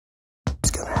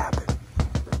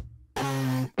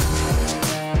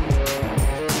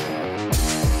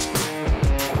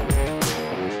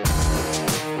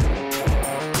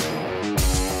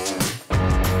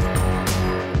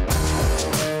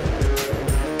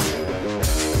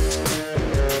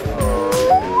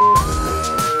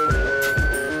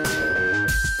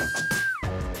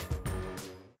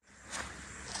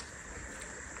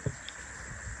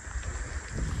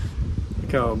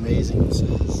amazing this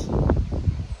is.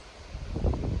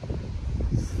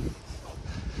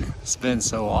 It's been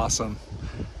so awesome.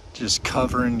 Just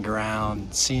covering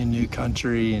ground, seeing new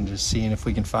country, and just seeing if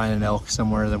we can find an elk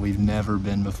somewhere that we've never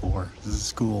been before. This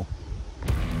is cool.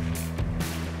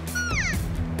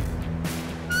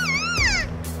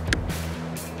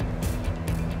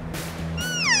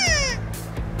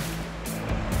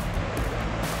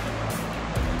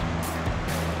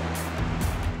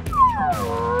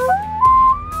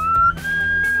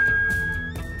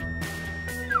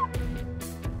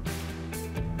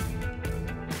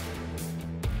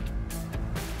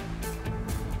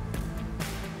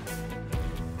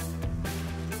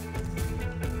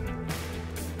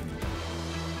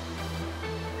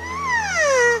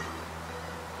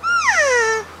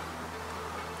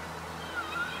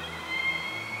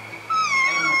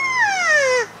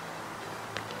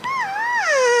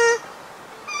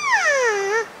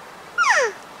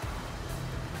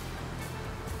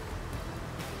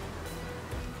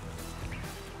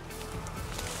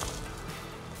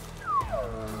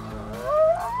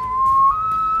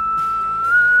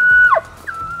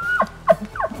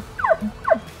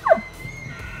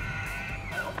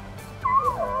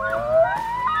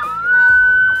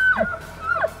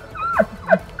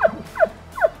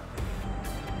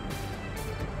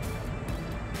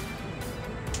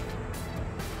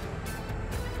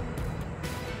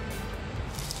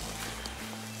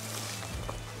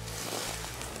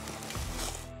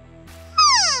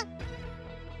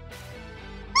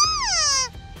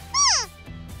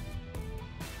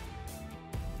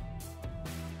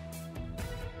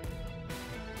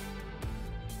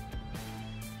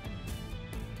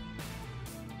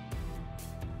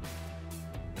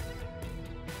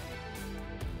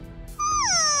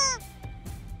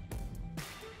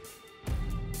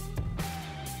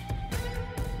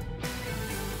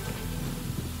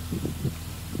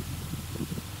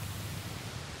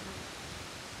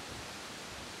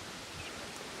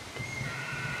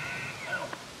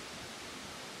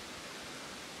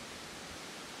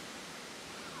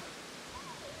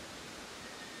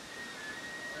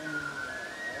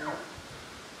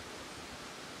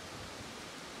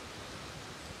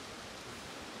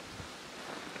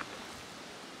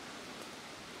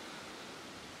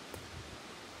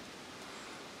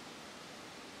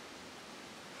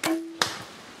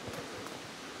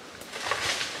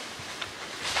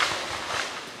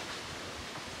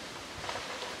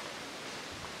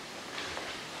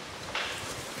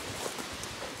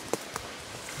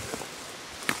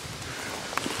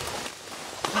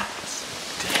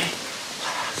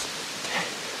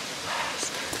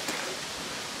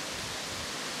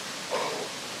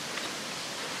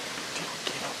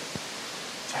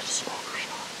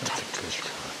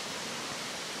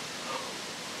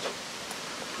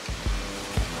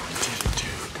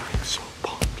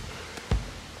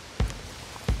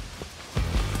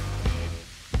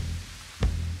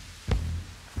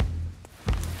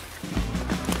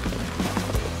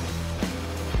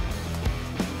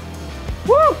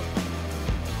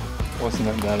 Wasn't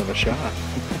that bad of a shot.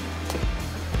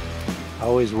 I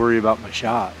always worry about my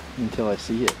shot until I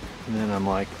see it, and then I'm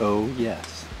like, oh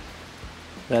yes.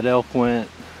 That elk went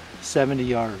 70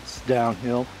 yards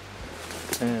downhill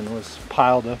and was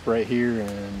piled up right here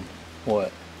in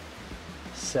what,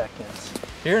 seconds.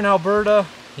 Here in Alberta,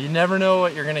 you never know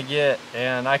what you're gonna get,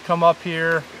 and I come up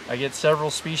here, I get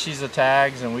several species of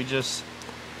tags, and we just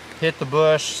hit the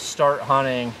bush, start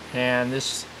hunting. And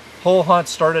this whole hunt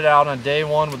started out on day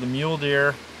one with a mule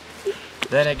deer.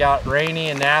 Then it got rainy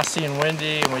and nasty and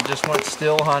windy, and we just went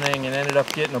still hunting and ended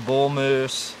up getting a bull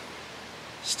moose.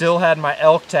 Still had my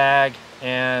elk tag,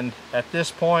 and at this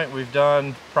point we've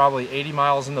done probably 80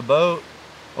 miles in the boat,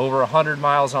 over 100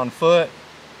 miles on foot.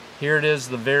 Here it is,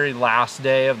 the very last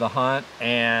day of the hunt,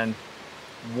 and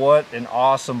what an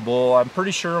awesome bull. I'm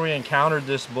pretty sure we encountered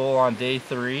this bull on day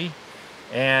 3,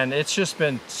 and it's just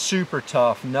been super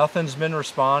tough. Nothing's been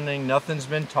responding, nothing's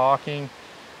been talking.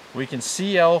 We can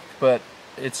see elk, but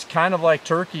it's kind of like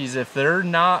turkeys. If they're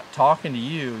not talking to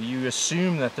you, you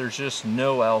assume that there's just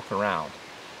no elk around.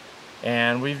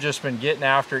 And we've just been getting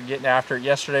after it, getting after it.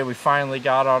 Yesterday we finally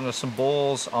got onto some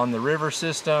bulls on the river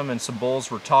system, and some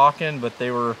bulls were talking, but they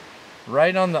were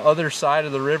right on the other side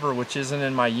of the river, which isn't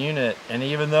in my unit. And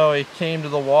even though he came to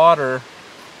the water,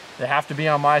 they have to be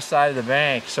on my side of the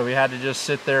bank, so we had to just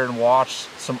sit there and watch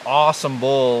some awesome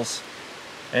bulls.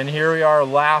 And here we are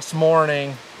last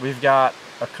morning. We've got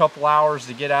a couple hours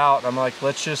to get out. I'm like,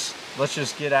 let's just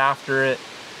get after it.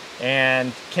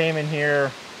 And came in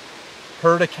here,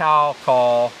 heard a cow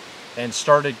call, and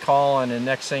started calling, and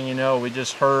next thing you know, we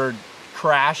just heard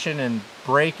crashing and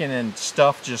breaking and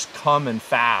stuff just coming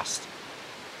fast.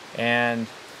 And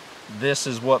this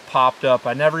is what popped up.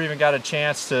 I never even got a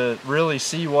chance to really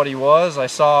see what he was. I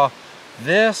saw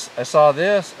this, I saw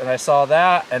this, and I saw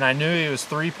that, and I knew he was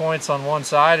 3 points on one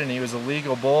side and he was a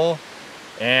legal bull,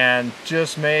 and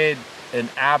just made an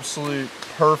absolute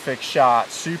perfect shot,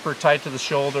 super tight to the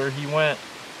shoulder. He went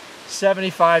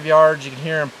 75 yards. You can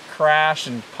hear him crash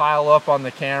and pile up on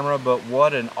the camera, but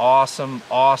what an awesome,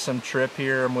 awesome trip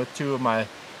here. I'm with two of my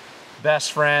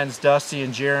best friends, Dusty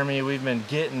and Jeremy. We've been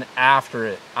getting after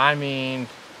it. I mean,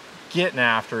 getting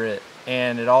after it.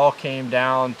 And it all came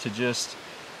down to just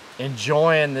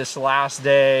enjoying this last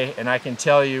day. And I can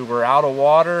tell you, we're out of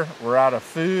water, we're out of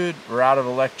food, we're out of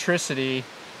electricity,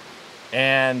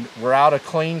 and we're out of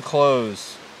clean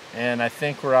clothes. And I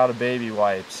think we're out of baby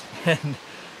wipes. And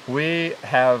we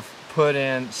have put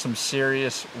in some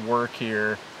serious work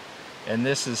here. And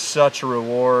this is such a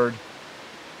reward.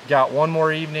 Got one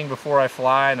more evening before I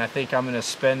fly, and I think I'm going to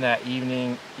spend that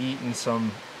evening eating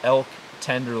some elk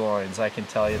tenderloins, I can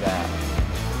tell you that.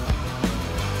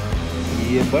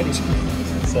 Yeah, buddy.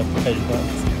 Thank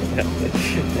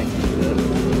you for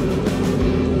that.